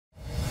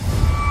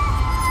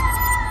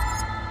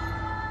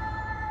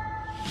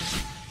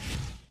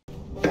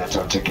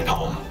our ticket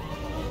home.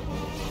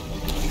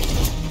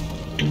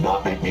 Do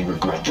not make me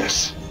regret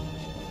this.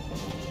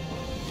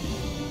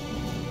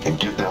 And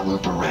get that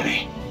looper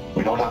ready.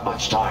 We don't have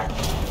much time.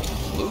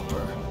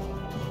 Looper?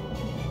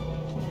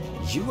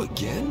 You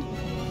again?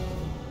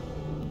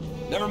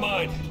 Never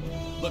mind.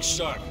 Look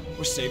sharp.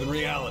 We're saving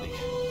reality.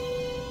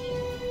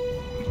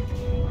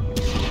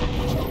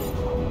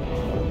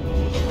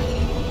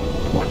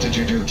 What did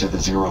you do to the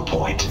 0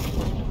 point?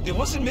 It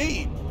wasn't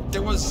me.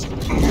 There was...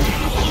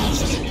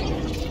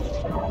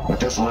 With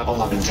this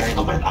level of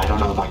entanglement, I don't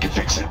know if I can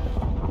fix it.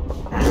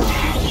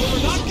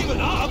 We're not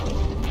giving up!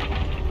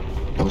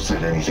 Who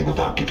said anything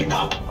about giving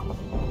up?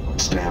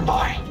 Stand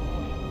by.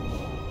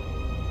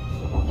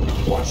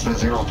 Once the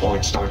 0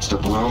 point starts to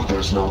bloom,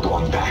 there's no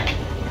going back.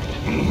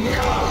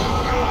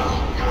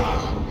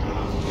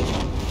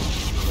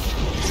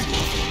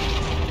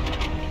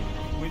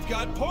 We've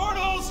got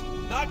portals!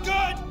 Not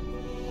good!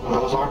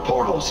 Those aren't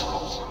portals.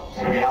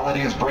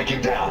 Reality is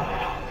breaking down.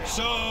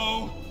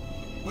 So...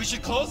 we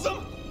should close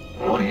them?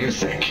 What do you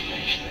think?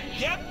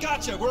 Yep,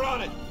 gotcha. We're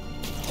on it.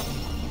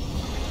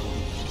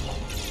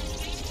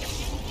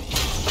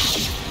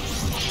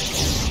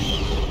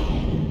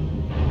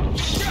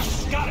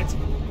 Yes, got it!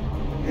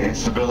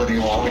 Instability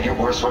will only get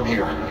worse from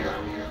here.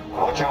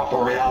 Watch out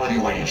for reality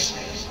waves.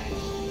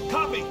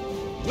 Copy.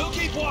 We'll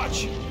keep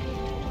watch.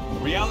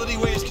 Reality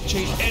waves can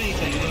change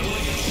anything in a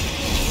blink.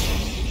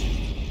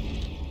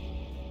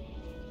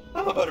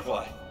 I'm a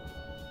butterfly.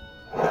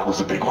 That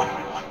was a big one.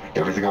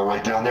 Everything all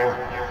right down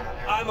there?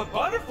 I'm a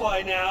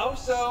butterfly now,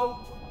 so...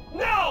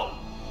 no!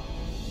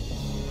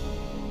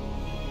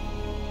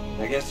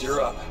 I guess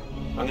you're up.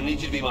 I'm gonna need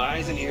you to be my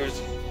eyes and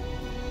ears,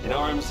 and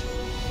arms,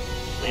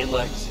 and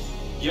legs.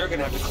 You're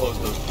gonna have to close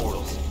those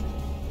portals.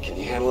 Can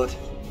you handle it?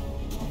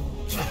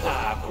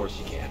 Of course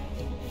you can.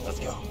 Let's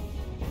go.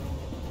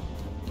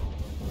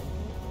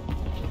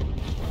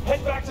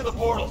 Head back to the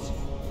portals.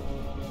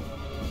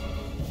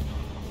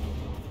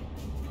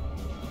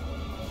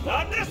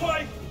 Not this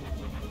way!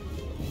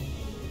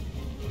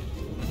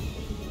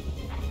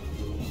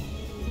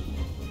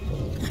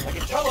 I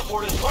can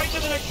teleport us right to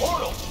the next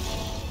portal!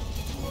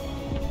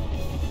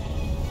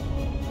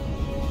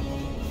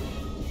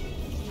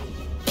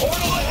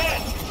 Portal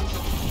ahead!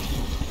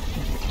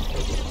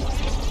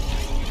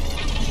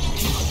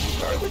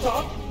 Start at the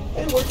top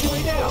and work your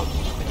way down.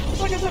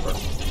 It's like a zipper.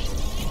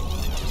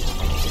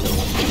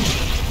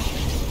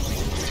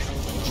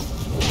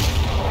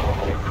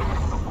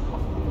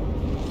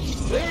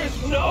 There is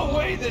no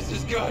way this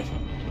is good,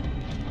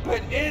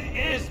 but it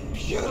is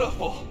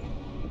beautiful.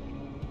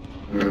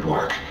 Good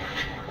work.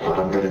 But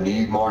I'm gonna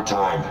need more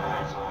time.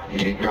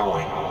 Keep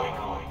going.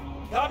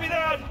 Copy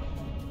that!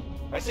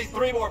 I see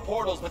 3 more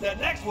portals, but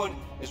that next one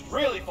is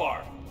really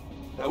far.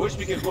 I wish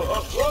we could... whoa.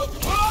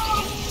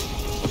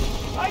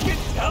 I can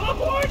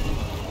teleport?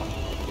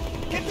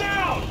 Get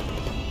down!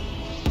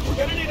 We're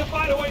gonna need to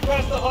find a way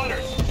past the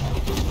hunters.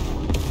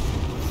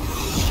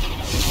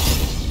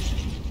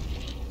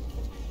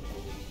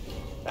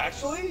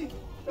 Actually,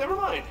 never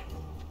mind.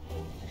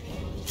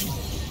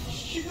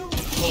 You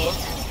look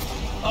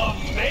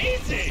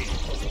amazing!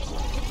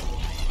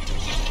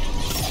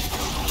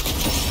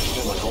 I've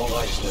been my whole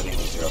life studying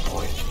the 0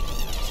 point.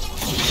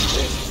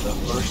 This is the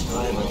first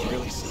time I've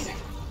really seen it.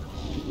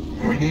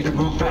 We need to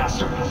move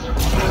faster.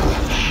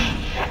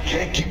 I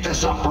can't keep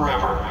this up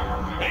forever.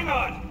 Hang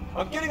on!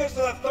 I'm getting us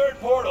to that 3rd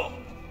portal.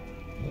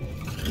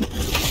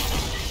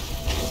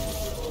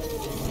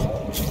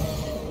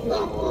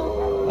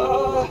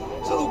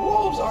 So the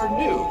wolves are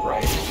new,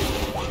 right?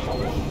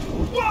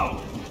 Whoa!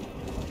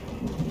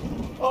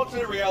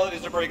 Alternate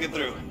realities are breaking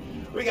through.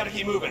 We gotta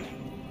keep moving.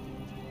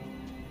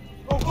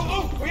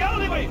 Oh!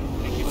 Reality wave!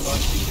 Keep us on,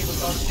 keep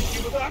us on,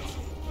 keep us on.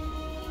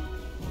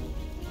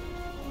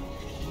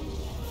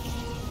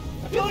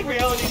 I feel like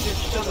reality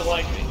just doesn't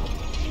like me.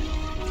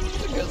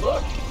 It's a good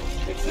look.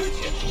 It suits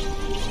you.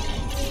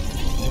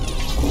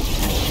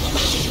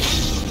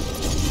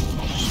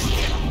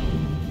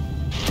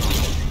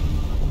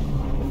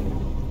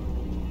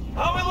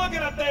 How are we looking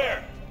up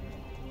there?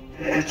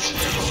 It's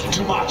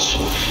too much.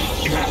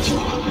 You have to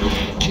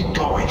keep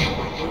going.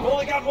 We've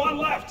only got 1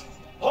 left.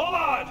 Hold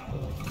on.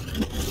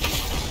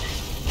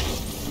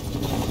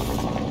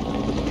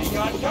 We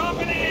got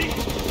company.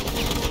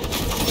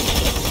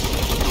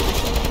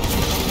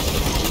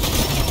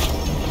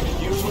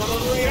 Use one of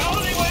those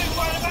reality waves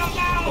right about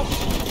now.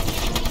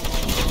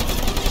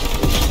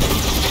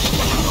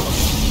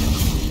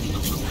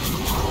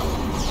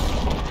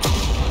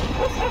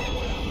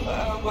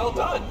 Well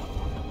done.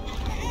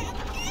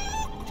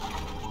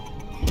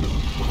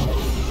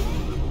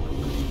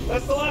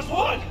 That's the last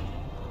one!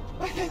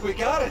 I think we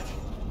got it!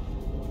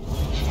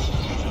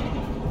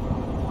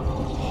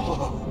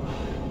 Oh,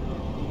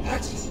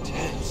 that's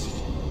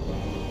intense.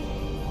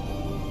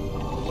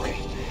 Okay,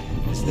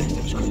 this next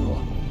step is critical.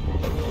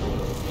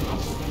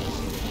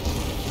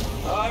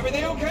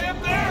 Everything okay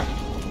up there?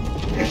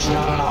 It's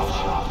not enough.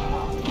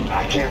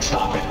 I can't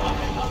stop it.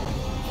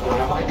 But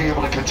I might be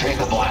able to contain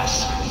the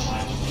blast.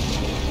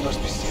 You must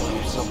be stealing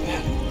yourself,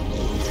 man.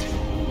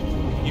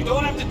 You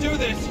don't have to do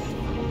this!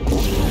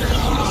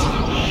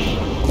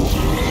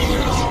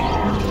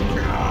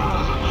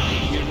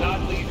 You're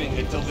not leaving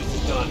until this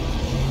is done.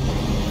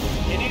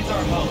 He needs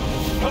our help.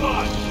 Come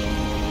on!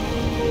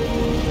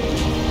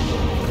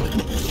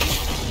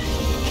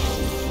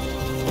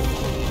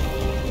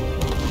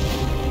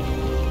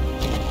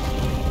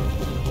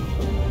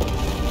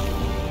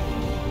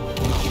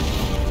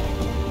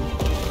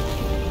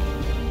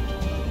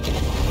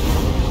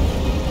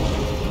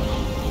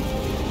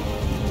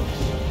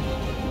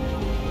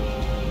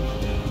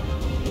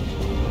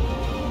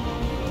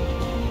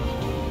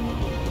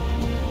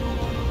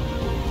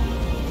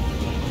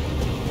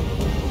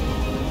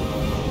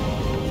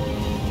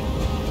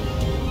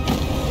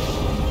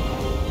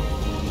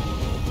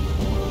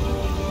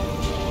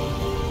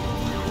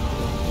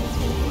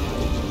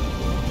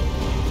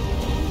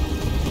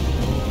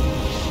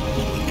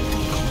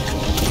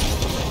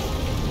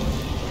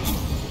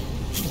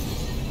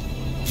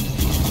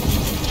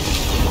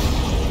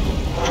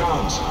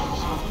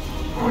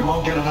 We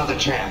won't get another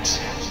chance.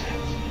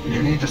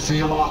 You need to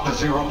seal off the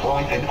 0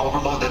 point and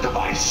overload the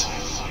device.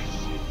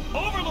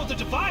 Overload the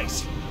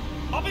device?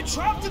 I'll be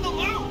trapped in the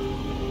loop!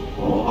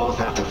 We'll both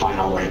have to find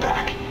our way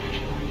back.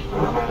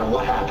 No matter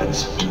what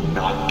happens, do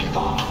not give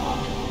up.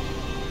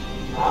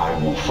 I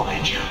will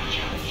find you,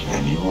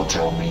 and you will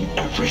tell me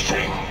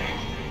everything.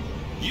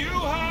 You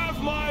have